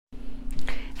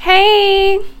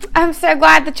Hey, I'm so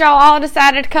glad that y'all all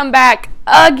decided to come back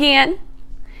again.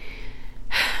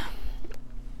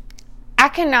 I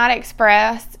cannot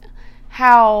express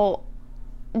how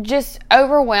just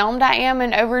overwhelmed I am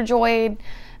and overjoyed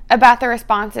about the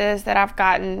responses that I've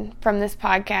gotten from this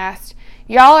podcast.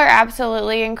 Y'all are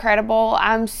absolutely incredible.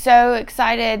 I'm so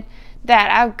excited that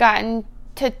I've gotten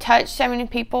to touch so many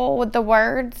people with the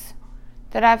words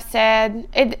that I've said.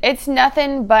 It's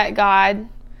nothing but God.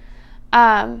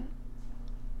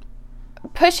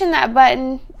 Pushing that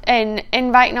button and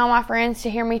inviting all my friends to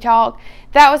hear me talk,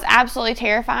 that was absolutely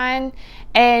terrifying.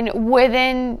 And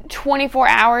within 24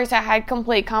 hours, I had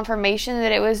complete confirmation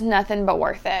that it was nothing but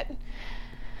worth it.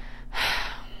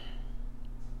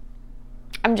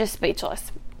 I'm just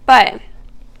speechless. But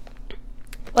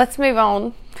let's move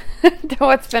on to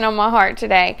what's been on my heart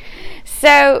today.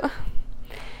 So,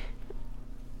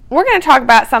 we're going to talk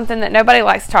about something that nobody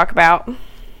likes to talk about.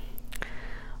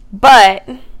 But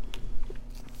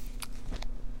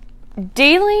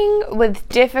dealing with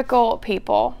difficult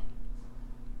people.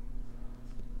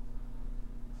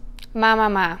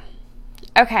 My.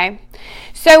 Okay.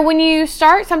 So when you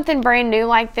start something brand new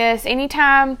like this,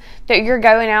 anytime that you're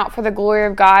going out for the glory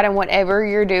of God and whatever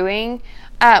you're doing,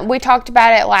 we talked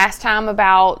about it last time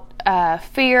about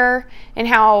fear and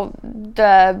how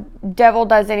the devil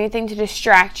does anything to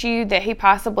distract you that he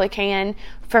possibly can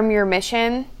from your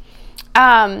mission.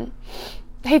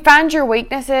 He finds your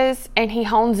weaknesses and he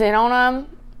hones in on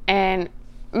them, and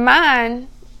mine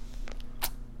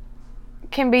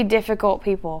can be difficult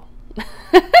people.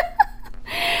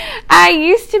 I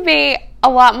used to be a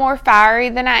lot more fiery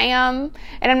than I am,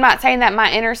 and I'm not saying that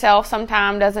my inner self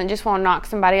sometimes doesn't just want to knock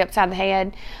somebody upside the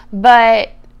head, but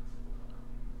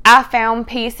I found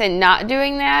peace in not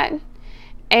doing that.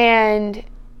 And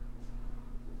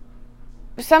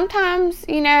sometimes,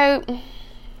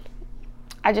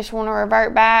 I just want to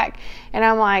revert back, and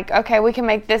I'm like, okay, we can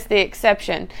make this the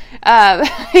exception.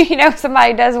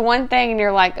 Somebody does one thing and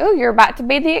you're like, oh, you're about to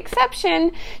be the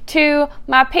exception to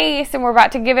my peace, and we're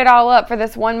about to give it all up for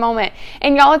this one moment.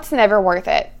 And y'all, it's never worth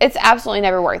it. It's absolutely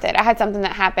never worth it. I had something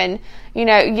that happened,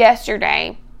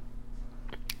 yesterday,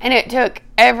 and it took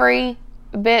every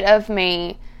bit of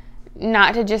me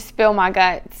not to just spill my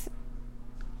guts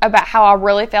about how I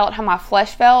really felt, how my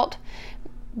flesh felt.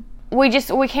 We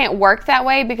can't work that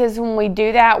way, because when we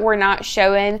do that, we're not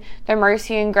showing the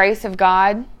mercy and grace of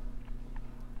God.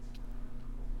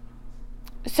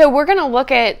 So we're going to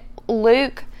look at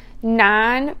Luke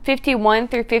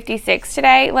 9:51 through 56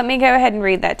 today. Let me go ahead and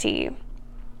read that to you.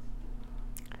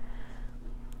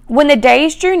 When the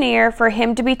days drew near for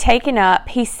him to be taken up,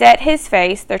 he set his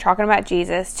face, they're talking about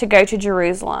Jesus, to go to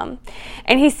Jerusalem.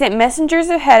 And he sent messengers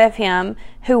ahead of him,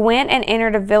 who went and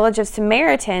entered a village of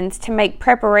Samaritans to make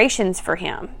preparations for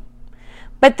him.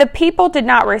 But the people did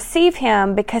not receive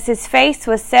him, because his face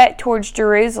was set towards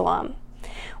Jerusalem.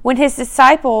 When his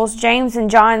disciples, James and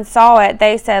John, saw it,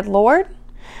 they said, Lord,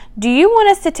 do you want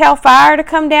us to tell fire to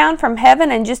come down from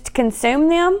heaven and just consume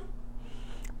them?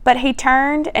 But he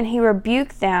turned and he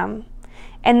rebuked them,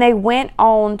 and they went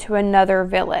on to another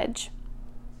village.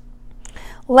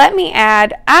 Let me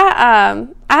add, I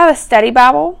have a study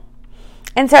Bible,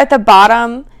 and so at the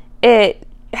bottom it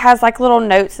has like little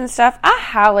notes and stuff. I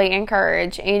highly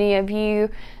encourage any of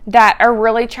you that are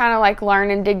really trying to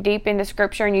learn and dig deep into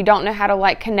Scripture, and you don't know how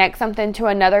to connect something to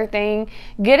another thing,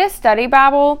 get a study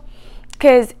Bible,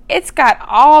 because it's got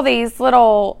all these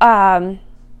little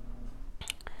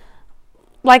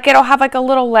it'll have a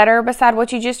little letter beside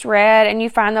what you just read, and you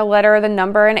find the letter or the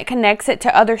number, and it connects it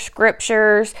to other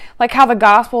scriptures, like how the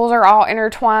Gospels are all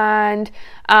intertwined.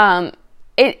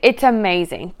 It's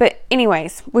amazing. But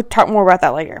anyways, we'll talk more about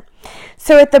that later.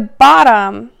 So at the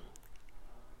bottom,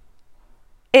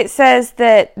 it says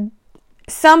that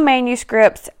some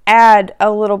manuscripts add a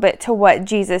little bit to what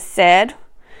Jesus said,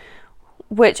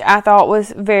 which I thought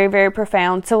was very, very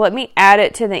profound. So let me add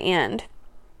it to the end.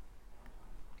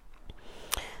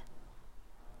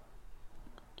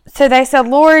 So they said,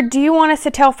 Lord, do you want us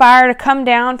to tell fire to come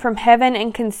down from heaven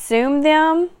and consume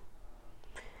them?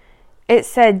 It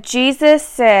said, Jesus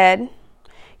said,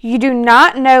 you do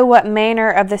not know what manner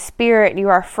of the Spirit you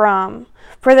are from,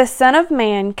 for the Son of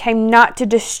Man came not to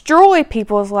destroy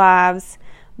people's lives,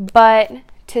 but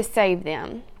to save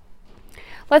them.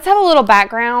 Let's have a little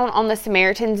background on the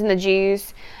Samaritans and the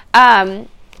Jews.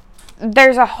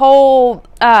 There's a whole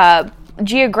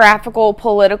geographical,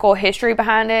 political history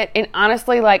behind it, and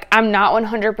honestly, I'm not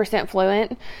 100%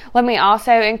 fluent. Let me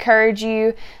also encourage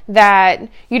you that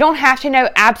you don't have to know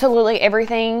absolutely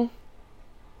everything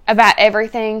about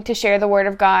everything to share the Word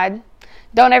of God.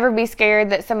 Don't ever be scared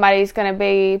that somebody's going to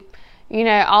be,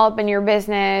 all up in your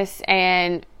business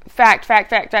and fact,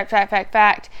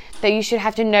 that you should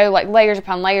have to know like layers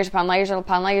upon layers upon layers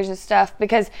upon layers of stuff,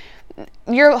 because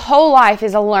your whole life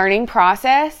is a learning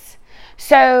process.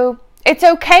 So it's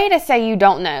okay to say you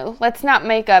don't know. Let's not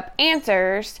make up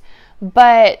answers,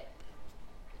 but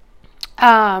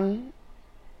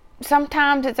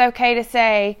sometimes it's okay to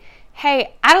say,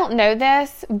 hey, I don't know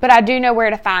this, but I do know where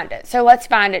to find it. So let's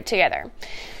find it together.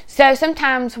 So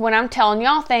sometimes when I'm telling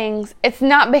y'all things, it's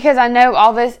not because I know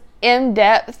all this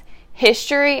in-depth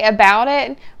history about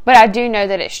it, but I do know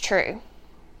that it's true.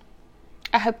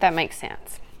 I hope that makes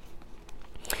sense.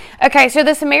 Okay, so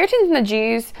the Samaritans and the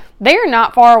Jews, they are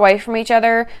not far away from each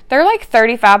other. They're like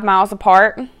 35 miles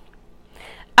apart.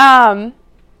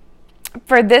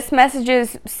 For this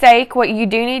message's sake, what you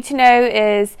do need to know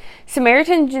is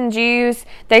Samaritans and Jews,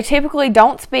 they typically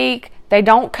don't speak, they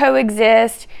don't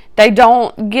coexist, they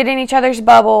don't get in each other's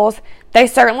bubbles, they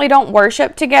certainly don't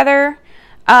worship together.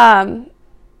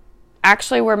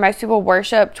 Actually, where most people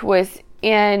worshipped was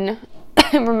in,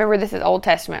 remember this is Old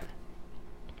Testament.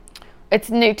 It's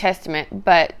New Testament,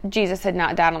 but Jesus had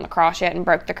not died on the cross yet and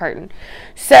broke the curtain.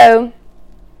 So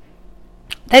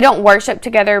they don't worship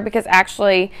together because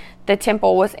actually the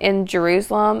temple was in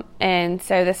Jerusalem, and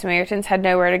so the Samaritans had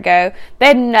nowhere to go. They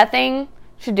had nothing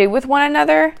to do with one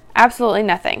another. Absolutely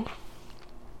nothing.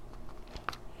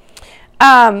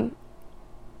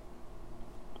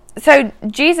 So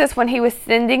Jesus, when he was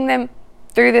sending them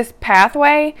through this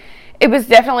pathway, it was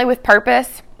definitely with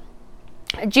purpose.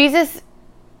 Jesus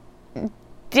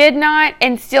did not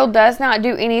and still does not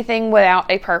do anything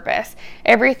without a purpose.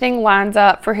 Everything lines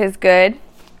up for his good.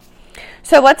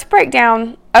 So let's break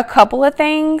down a couple of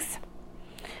things.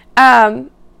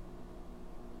 It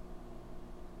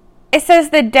says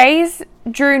the days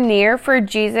drew near for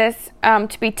Jesus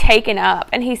to be taken up,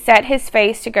 and he set his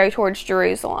face to go towards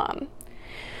Jerusalem.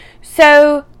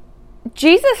 So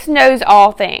Jesus knows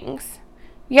all things.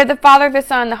 You have the Father, the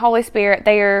Son, the Holy Spirit.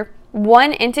 They are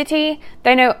one entity.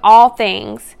 They know all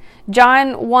things.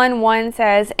 John 1:1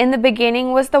 says, "In the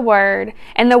beginning was the Word,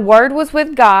 and the Word was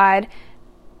with God."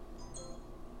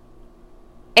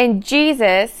 And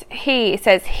Jesus, he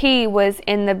says he was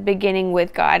in the beginning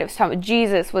with God. It was talking about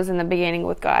Jesus was in the beginning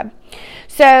with God.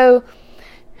 So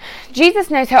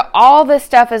Jesus knows how all this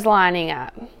stuff is lining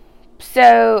up.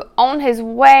 So on his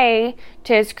way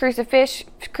to his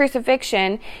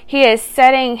crucifixion, he is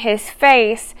setting his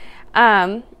face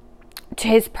to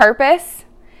his purpose.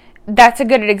 That's a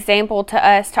good example to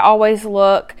us to always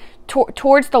look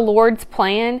towards the Lord's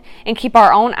plan and keep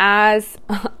our own eyes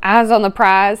on the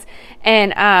prize,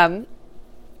 and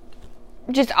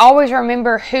just always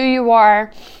remember who you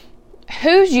are,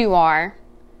 whose you are,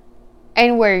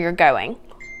 and where you're going.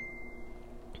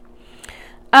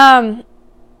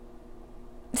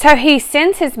 So he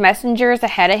sends his messengers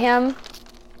ahead of him.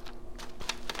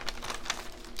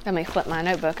 Let me flip my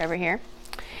notebook over here.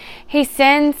 He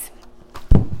sends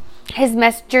his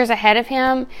messengers ahead of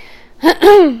him.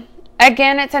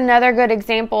 Again, it's another good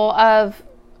example of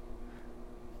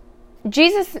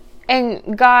Jesus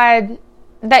and God,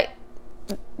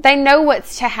 they know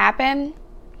what's to happen.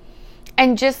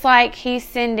 And just like he's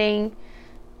sending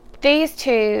these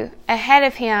two ahead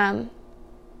of him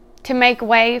to make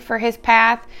way for his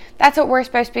path, that's what we're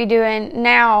supposed to be doing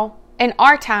now in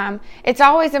our time. It's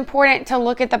always important to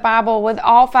look at the Bible with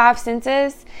all five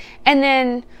senses and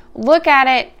then look at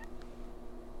it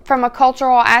from a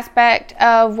cultural aspect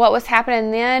of what was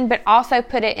happening then, but also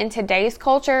put it in today's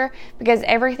culture, because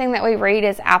everything that we read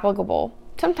is applicable.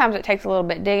 Sometimes it takes a little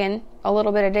bit of digging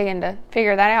to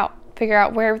figure that out, figure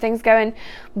out where everything's going,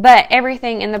 but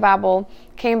everything in the Bible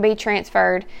can be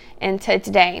transferred into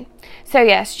today. So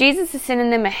yes, Jesus is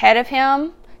sending them ahead of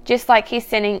him, just like he's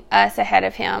sending us ahead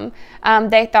of him.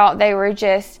 They thought they were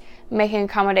just making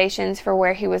accommodations for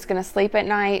where he was going to sleep at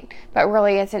night, but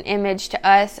really it's an image to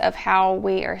us of how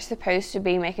we are supposed to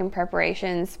be making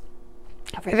preparations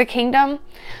for the kingdom.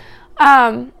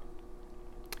 And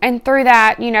through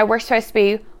that, we're supposed to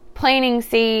be planting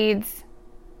seeds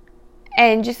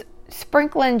and just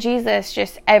sprinkling Jesus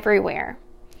just everywhere.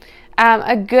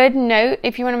 A good note,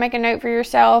 if you want to make a note for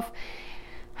yourself,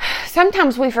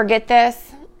 sometimes we forget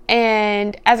this,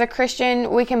 and as a Christian,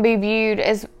 we can be viewed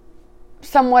as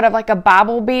somewhat of like a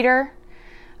Bible beater.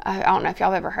 I don't know if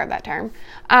y'all have ever heard that term.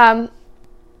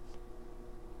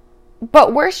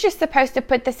 But we're just supposed to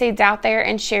put the seeds out there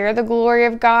and share the glory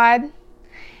of God.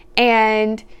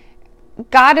 And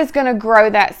God is going to grow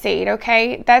that seed,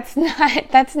 okay? That's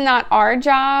not our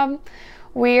job.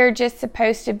 We are just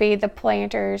supposed to be the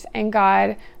planters, and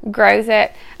God grows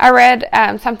it. I read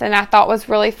something I thought was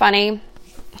really funny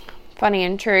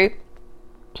and true.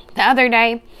 the other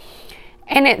day,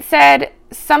 and it said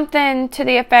something to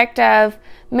the effect of,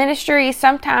 ministry,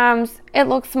 sometimes it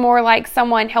looks more like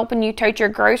someone helping you tote your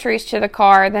groceries to the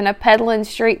car than a peddling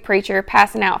street preacher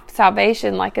passing out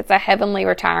salvation like it's a heavenly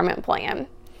retirement plan.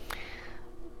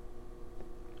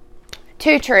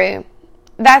 Too true.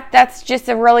 That's just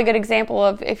a really good example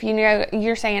of, if you know,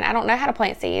 you're saying, I don't know how to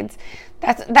plant seeds.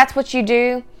 That's what you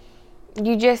do.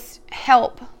 You just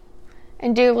help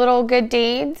and do little good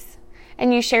deeds,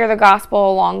 and you share the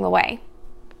gospel along the way.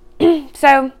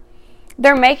 So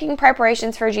they're making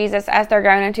preparations for Jesus as they're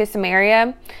going into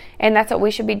Samaria, and that's what we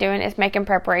should be doing, is making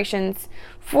preparations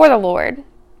for the Lord.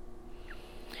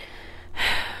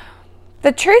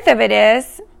 The truth of it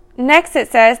is, next it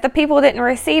says, the people didn't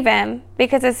receive him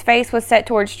because his face was set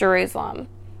towards Jerusalem.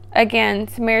 Again,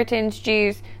 Samaritans,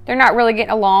 Jews, they're not really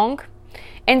getting along.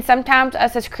 And sometimes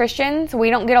us as Christians,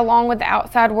 we don't get along with the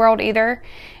outside world either.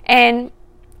 And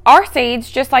our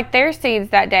seeds, just like their seeds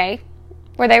that day,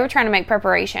 where they were trying to make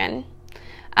preparation,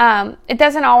 it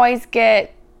doesn't always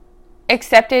get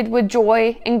accepted with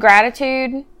joy and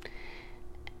gratitude.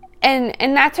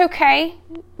 And that's okay,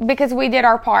 because we did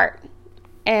our part.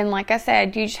 And like I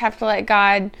said, you just have to let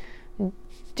God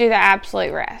do the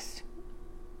absolute rest.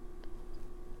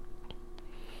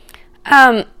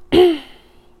 Going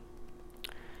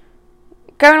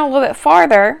a little bit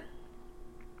farther,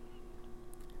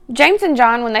 James and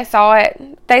John, when they saw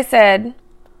it, they said,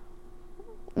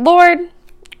 Lord,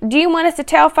 do you want us to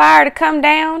tell fire to come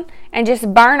down and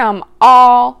just burn them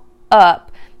all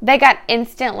up? They got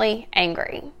instantly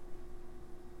angry.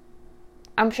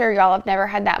 I'm sure y'all have never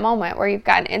had that moment where you've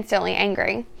gotten instantly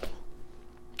angry.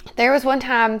 There was one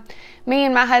time, me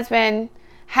and my husband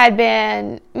had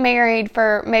been married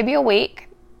for maybe a week,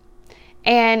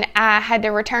 and I had to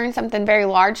return something very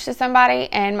large to somebody,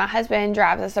 and my husband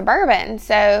drives a Suburban.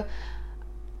 So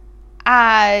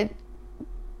I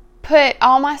put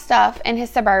all my stuff in his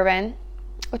Suburban,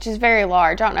 which is very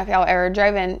large. I don't know if y'all ever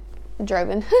driven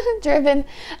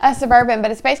a Suburban, but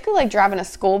it's basically like driving a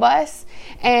school bus.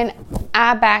 And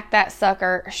I backed that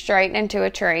sucker straight into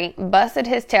a tree, busted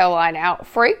his tail light out,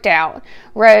 freaked out,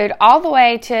 rode all the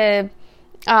way to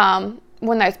one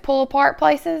of those pull apart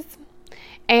places.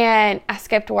 And I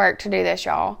skipped work to do this,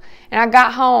 y'all. And I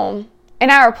got home, and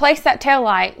I replaced that tail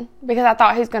light because I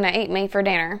thought he was going to eat me for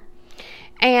dinner.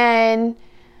 And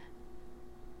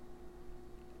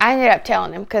I ended up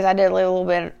telling him, because I did a little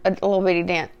bitty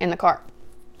dent in the car.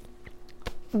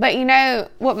 But you know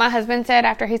what my husband said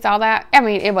after he saw that? I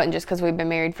mean, it wasn't just because we've been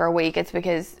married for a week. It's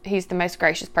because he's the most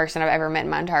gracious person I've ever met in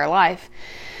my entire life.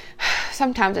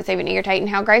 Sometimes it's even irritating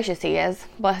how gracious he is.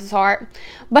 Bless his heart.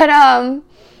 But,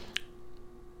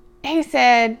 he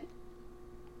said,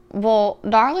 well,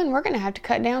 darling, we're going to have to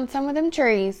cut down some of them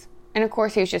trees. And of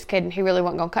course, he was just kidding. He really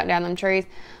wasn't going to cut down them trees.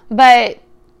 But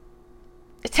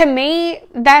to me,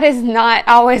 that is not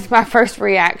always my first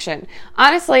reaction.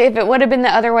 Honestly, if it would have been the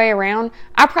other way around,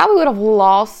 I probably would have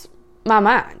lost my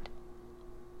mind.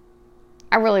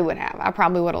 I really would have. I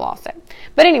probably would have lost it.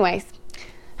 But anyways,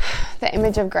 the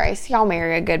image of grace. Y'all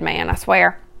marry a good man, I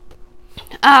swear.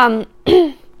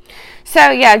 So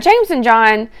yeah, James and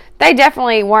John, they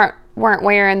definitely weren't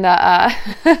wearing the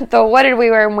the what did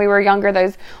we wear when we were younger,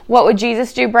 those what would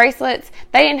Jesus do bracelets.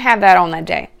 They didn't have that on that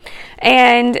day.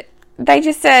 And they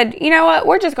just said, you know what,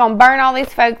 we're just going to burn all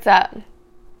these folks up.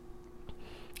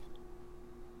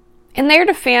 In their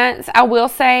defense, I will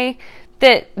say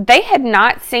that they had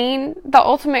not seen the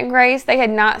ultimate grace. They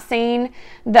had not seen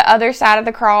the other side of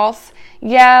the cross.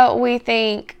 Yeah, we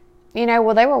think, you know,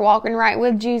 well, they were walking right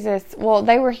with Jesus. Well,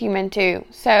 they were human too.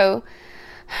 So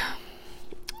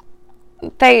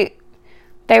they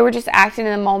were just acting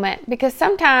in the moment, because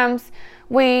sometimes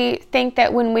we think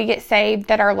that when we get saved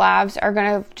that our lives are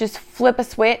going to just flip a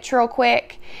switch real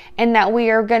quick, and that we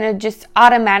are going to just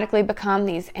automatically become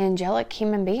these angelic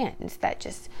human beings that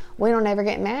just, we don't ever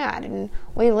get mad, and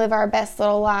we live our best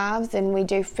little lives, and we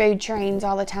do food trains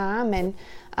all the time,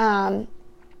 and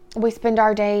we spend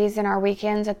our days and our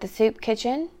weekends at the soup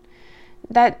kitchen.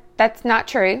 That's not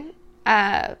true.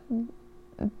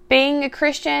 Being a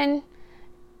Christian,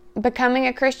 becoming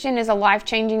a Christian is a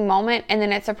life-changing moment, and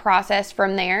then it's a process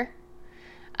from there.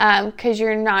 Because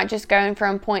you're not just going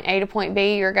from point A to point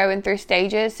B, you're going through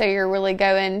stages. So you're really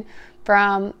going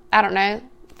from, I don't know,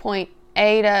 point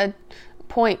A to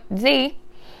point Z.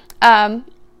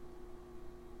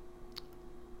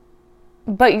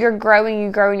 But you grow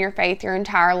in your faith your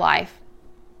entire life,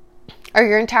 or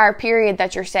your entire period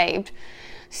that you're saved.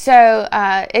 So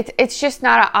it's just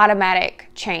not an automatic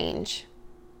change.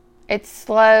 It's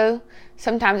slow.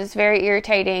 Sometimes it's very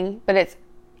irritating, but it's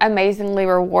amazingly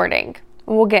rewarding.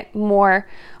 We'll get more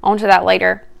onto that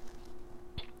later.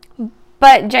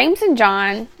 But James and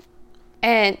John,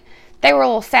 and they were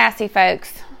little sassy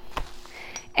folks.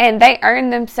 And they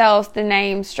earned themselves the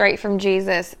name straight from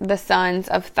Jesus, the Sons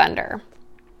of Thunder.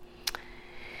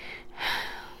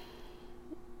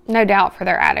 No doubt for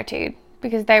their attitude,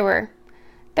 because they were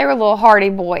little hardy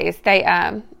boys. They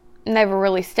never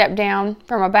really stepped down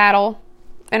from a battle,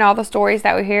 and all the stories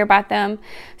that we hear about them.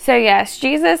 So yes,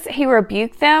 Jesus, he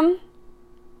rebuked them.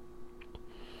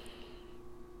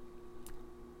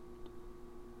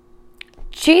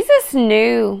 Jesus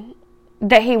knew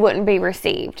that he wouldn't be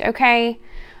received, okay?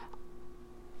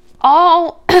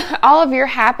 All of your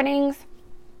happenings,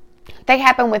 they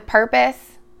happen with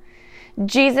purpose.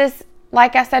 Jesus,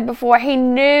 like I said before, he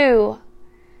knew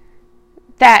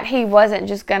that he wasn't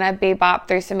just going to bebop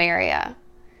through Samaria.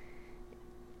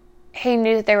 He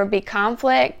knew that there would be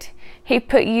conflict. He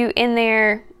put you in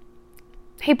there.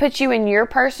 He put you in your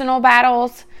personal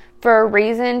battles for a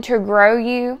reason, to grow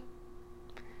you,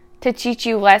 to teach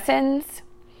you lessons.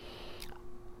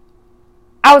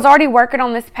 I was already working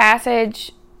on this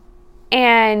passage,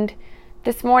 and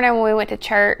this morning when we went to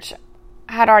church,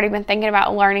 I had already been thinking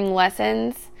about learning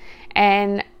lessons,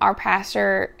 and our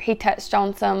pastor, he touched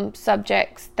on some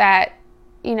subjects that,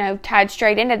 tied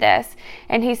straight into this.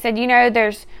 And he said,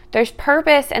 there's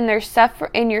purpose and there's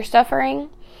in your suffering,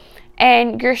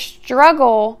 and your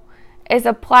struggle is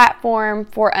a platform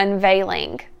for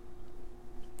unveiling.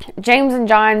 James and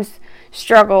John's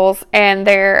struggles and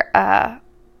their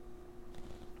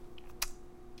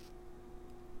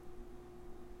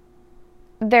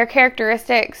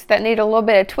characteristics that need a little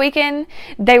bit of tweaking,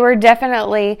 they were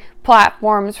definitely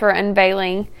platforms for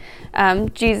unveiling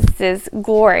Jesus'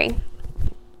 glory.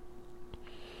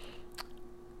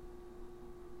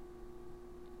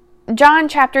 John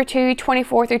chapter 2,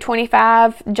 24 through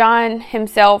 25, John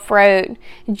himself wrote,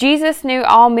 Jesus knew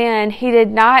all men. He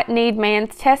did not need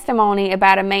man's testimony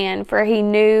about a man, for he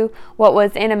knew what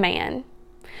was in a man.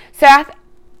 So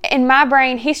in my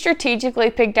brain, he strategically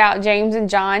picked out James and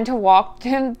John to walk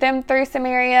them through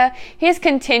Samaria. He's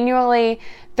continually,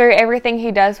 through everything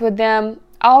he does with them,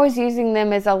 always using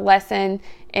them as a lesson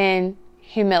in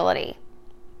humility.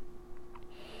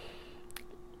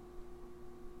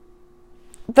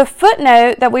 The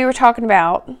footnote that we were talking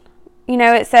about,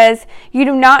 it says, you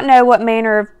do not know what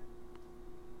manner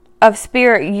of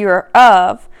spirit you're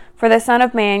of, for the Son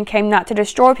of Man came not to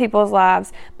destroy people's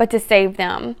lives, but to save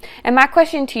them. And my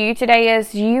question to you today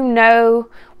is, do you know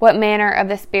what manner of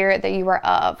the spirit that you are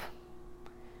of?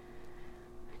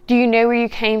 Do you know where you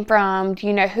came from? Do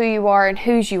you know who you are and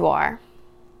whose you are?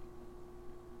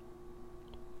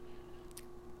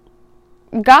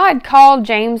 God called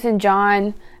James and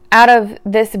John out of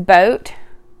this boat,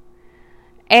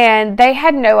 and they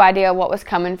had no idea what was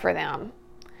coming for them.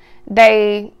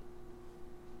 They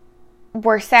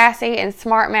were sassy and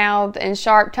smart-mouthed and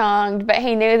sharp-tongued, but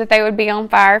he knew that they would be on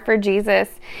fire for Jesus.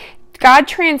 God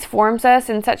transforms us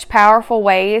in such powerful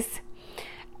ways.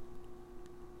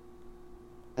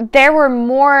 There were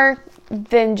more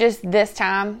than just this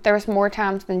time. There was more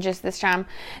times than just this time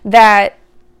that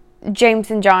James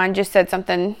and John just said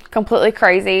something completely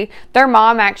crazy. Their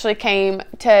mom actually came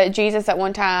to Jesus at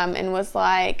one time and was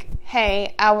like,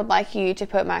 hey, I would like you to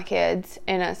put my kids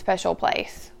in a special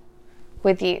place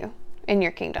with you in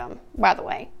your kingdom, by the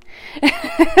way.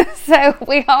 So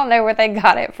we all know where they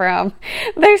got it from.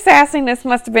 Their sassiness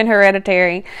must have been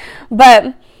hereditary.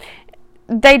 But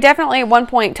they definitely at one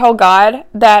point told God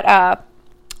that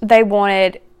they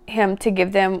wanted him to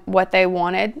give them what they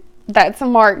wanted. That's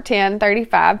Mark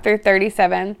 10:35 through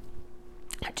 37.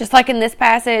 Just like in this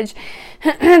passage,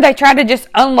 they tried to just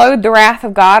unload the wrath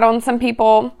of God on some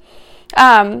people.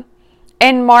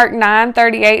 In Mark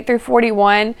 9:38 through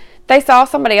 41, they saw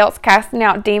somebody else casting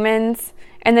out demons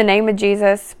in the name of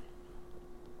Jesus.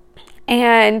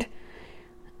 And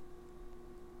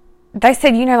they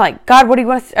said, God, what do you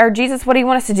want us, or Jesus, what do you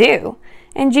want us to do?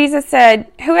 And Jesus said,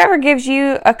 whoever gives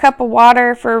you a cup of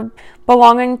water for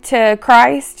belonging to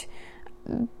Christ,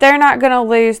 they're not going to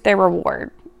lose their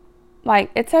reward.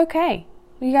 It's okay.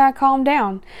 You got to calm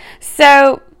down.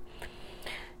 So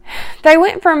they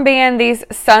went from being these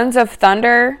sons of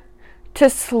thunder to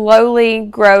slowly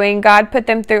growing. God put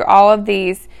them through all of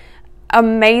these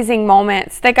amazing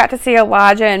moments. They got to see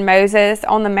Elijah and Moses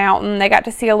on the mountain. They got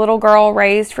to see a little girl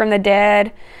raised from the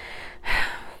dead.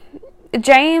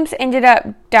 James ended up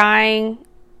dying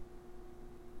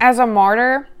as a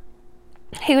martyr.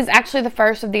 He was actually the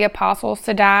first of the apostles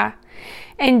to die.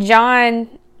 And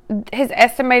John, his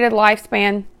estimated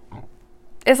lifespan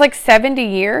is 70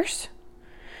 years.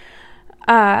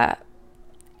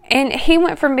 And he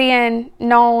went from being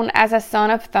known as a son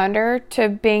of thunder to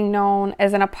being known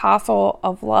as an apostle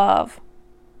of love.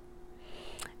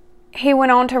 He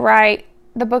went on to write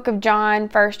the book of John,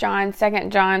 1 John, 2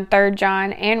 John, 3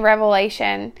 John, and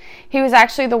Revelation. He was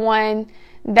actually the one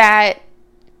that,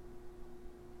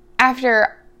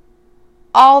 after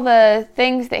all the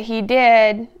things that he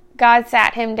did, God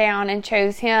sat him down and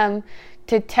chose him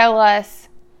to tell us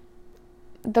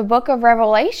the book of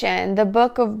Revelation, the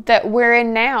book of that we're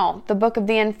in now, the book of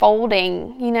the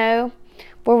unfolding,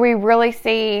 where we really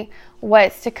see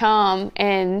what's to come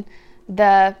and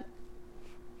the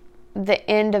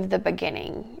end of the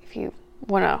beginning, if you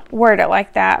want to word it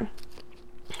like that.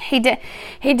 He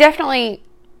definitely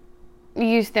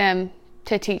used them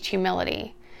to teach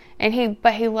humility,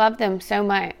 but he loved them so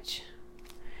much.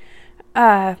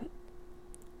 I'm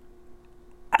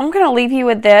going to leave you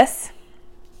with this.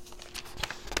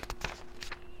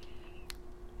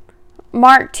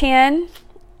 Mark 10,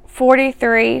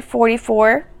 43,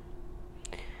 44.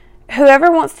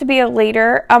 Whoever wants to be a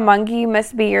leader among you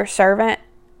must be your servant,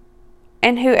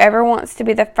 and whoever wants to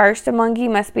be the first among you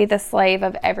must be the slave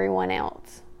of everyone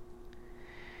else.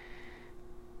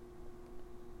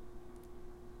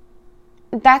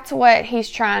 That's what he's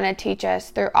trying to teach us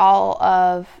through all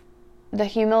of the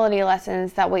humility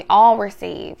lessons that we all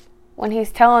receive when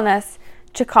he's telling us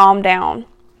to calm down.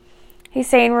 He's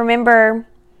saying, remember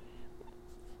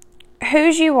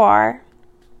whose you are,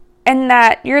 and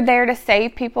that you're there to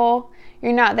save people.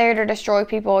 You're not there to destroy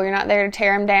people. You're not there to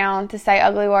tear them down, to say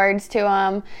ugly words to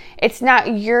them. It's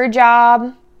not your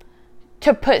job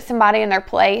to put somebody in their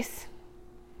place.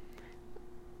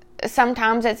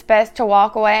 Sometimes it's best to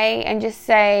walk away and just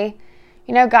say,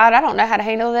 God, I don't know how to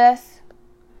handle this.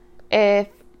 If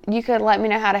you could let me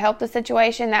know how to help the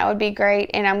situation, that would be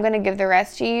great, and I'm going to give the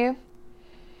rest to you.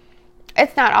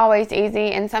 It's not always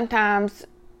easy, and sometimes,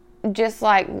 just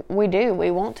like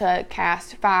we want to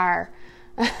cast fire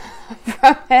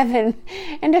from heaven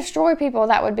and destroy people.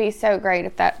 That would be so great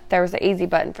if there was an easy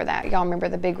button for that. Y'all remember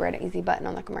the big red easy button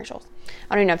on the commercials?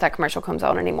 I don't even know if that commercial comes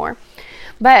on anymore.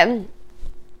 But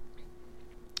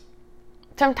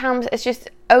sometimes it's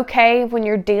just okay when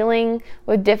you're dealing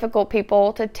with difficult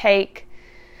people to take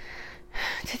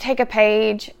a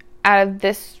page out of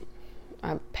this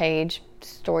page.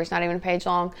 Story's not even a page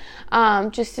long.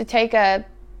 Just to take a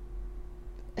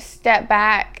step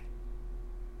back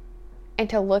and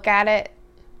to look at it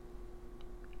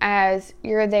as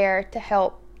you're there to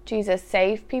help Jesus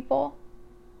save people.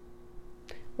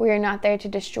 We are not there to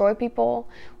destroy people.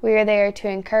 We are there to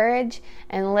encourage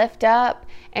and lift up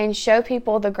and show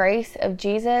people the grace of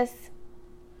Jesus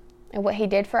and what he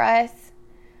did for us.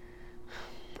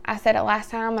 I said it last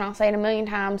time, and I'll say it a million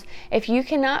times. If you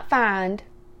cannot find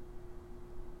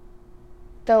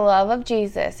the love of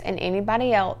Jesus in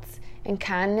anybody else, and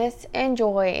kindness and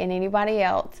joy in anybody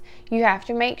else, you have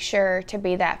to make sure to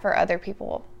be that for other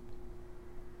people.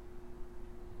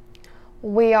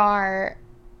 We are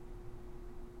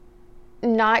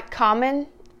not common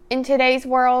in today's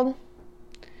world.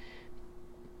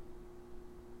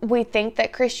 We think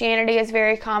that Christianity is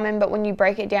very common, but when you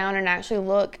break it down and actually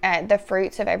look at the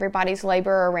fruits of everybody's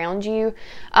labor around you,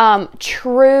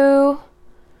 true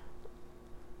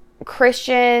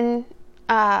Christian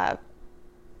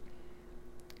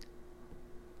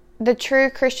the true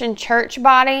Christian church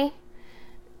body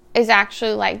is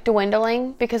actually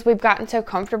dwindling, because we've gotten so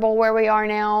comfortable where we are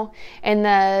now, and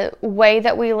the way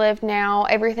that we live now,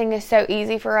 everything is so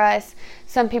easy for us.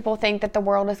 Some people think that the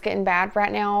world is getting bad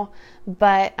right now,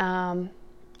 but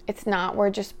it's not. We're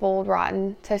just spoiled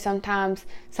rotten. So sometimes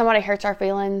somebody hurts our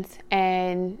feelings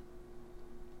and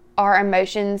our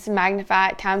emotions magnify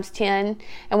it times 10,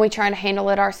 and we try to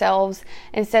handle it ourselves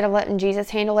instead of letting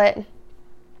Jesus handle it.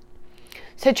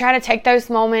 So try to take those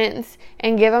moments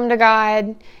and give them to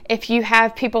God. If you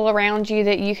have people around you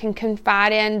that you can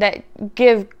confide in, that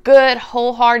give good,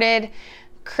 wholehearted,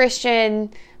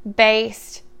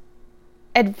 Christian-based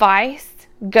advice,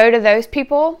 go to those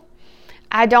people.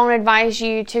 I don't advise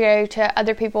you to go to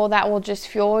other people that will just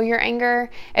fuel your anger.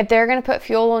 If they're going to put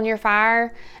fuel on your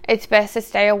fire, it's best to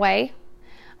stay away.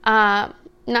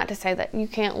 Not to say that you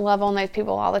can't love on those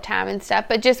people all the time and stuff,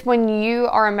 but just when you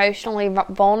are emotionally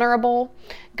vulnerable,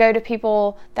 go to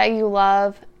people that you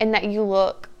love and that you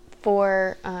look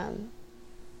for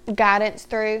guidance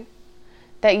through,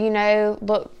 that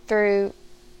look through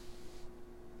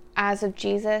eyes of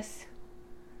Jesus.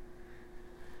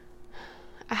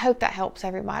 I hope that helps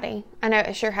everybody. I know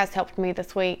it sure has helped me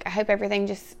this week. I hope everything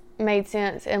just made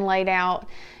sense and laid out.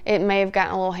 It may have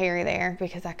gotten a little hairy there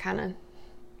because I kind of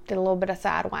did a little bit of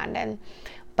sidewinding.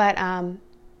 But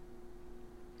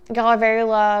Y'all are very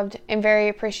loved and very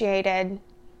appreciated.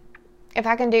 If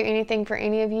I can do anything for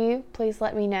any of you, please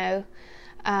let me know.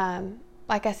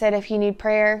 Like I said, if you need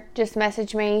prayer, just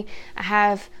message me. I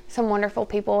have some wonderful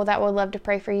people that would love to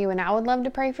pray for you, and I would love to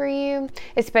pray for you,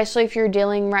 especially if you're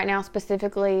dealing right now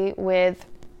specifically with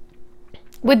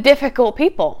difficult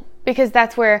people, because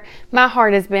that's where my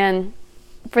heart has been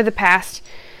for the past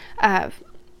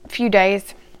few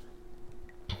days,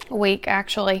 week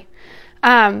actually.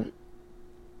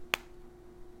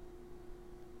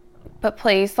 But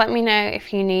please let me know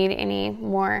if you need any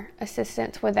more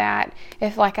assistance with that.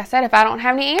 If, like I said, if I don't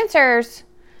have any answers,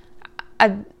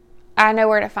 I know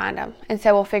where to find them. And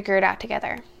so we'll figure it out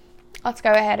together. Let's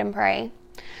go ahead and pray.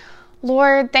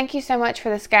 Lord, thank you so much for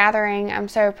this gathering. I'm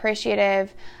so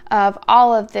appreciative of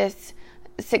all of this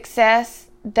success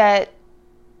that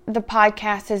the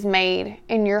podcast has made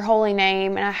in your holy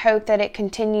name. And I hope that it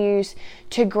continues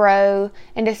to grow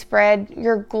and to spread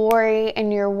your glory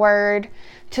and your word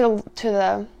to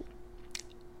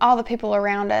all the people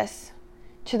around us,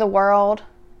 to the world.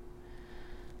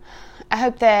 I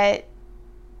hope that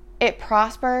it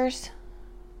prospers.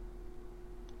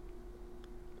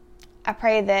 I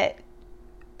pray that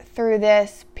through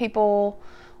this, people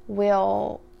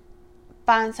will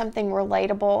find something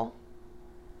relatable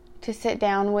to sit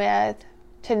down with,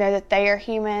 to know that they are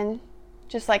human,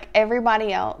 just like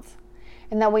everybody else,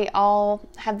 and that we all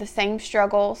have the same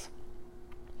struggles,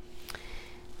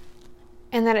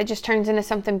 and that it just turns into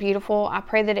something beautiful. I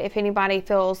pray that if anybody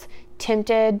feels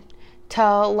tempted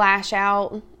to lash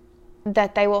out,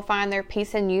 that they will find their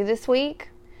peace in you this week,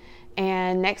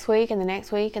 and next week, and the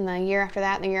next week, and the year after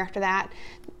that, and the year after that,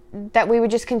 that we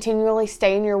would just continually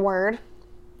stay in your word,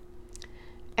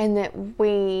 and that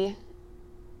we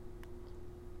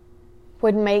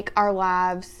would make our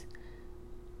lives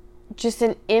just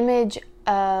an image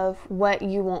of what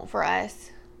you want for us.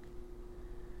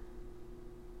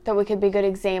 That we could be good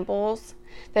examples.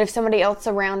 That if somebody else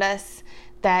around us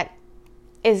that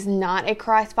is not a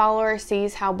Christ follower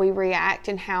sees how we react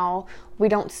and how we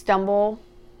don't stumble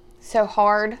so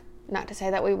hard, not to say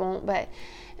that we won't, but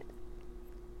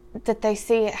that they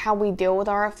see how we deal with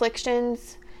our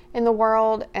afflictions in the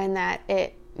world, and that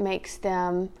it makes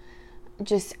them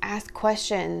just ask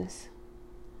questions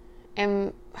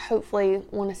and hopefully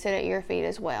want to sit at your feet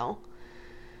as well.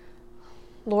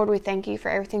 Lord, we thank you for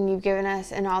everything you've given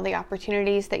us and all the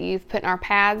opportunities that you've put in our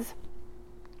paths.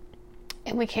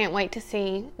 And we can't wait to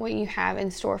see what you have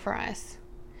in store for us.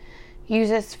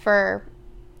 Use us for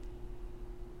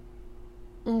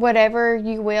whatever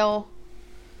you will.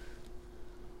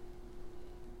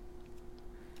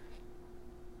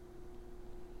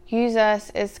 Use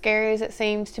us, as scary as it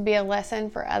seems, to be a lesson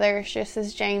for others, just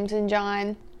as James and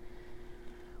John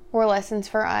were lessons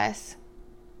for us.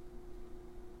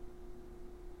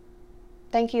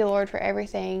 Thank you, Lord, for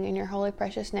everything. In your holy,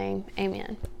 precious name,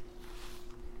 amen.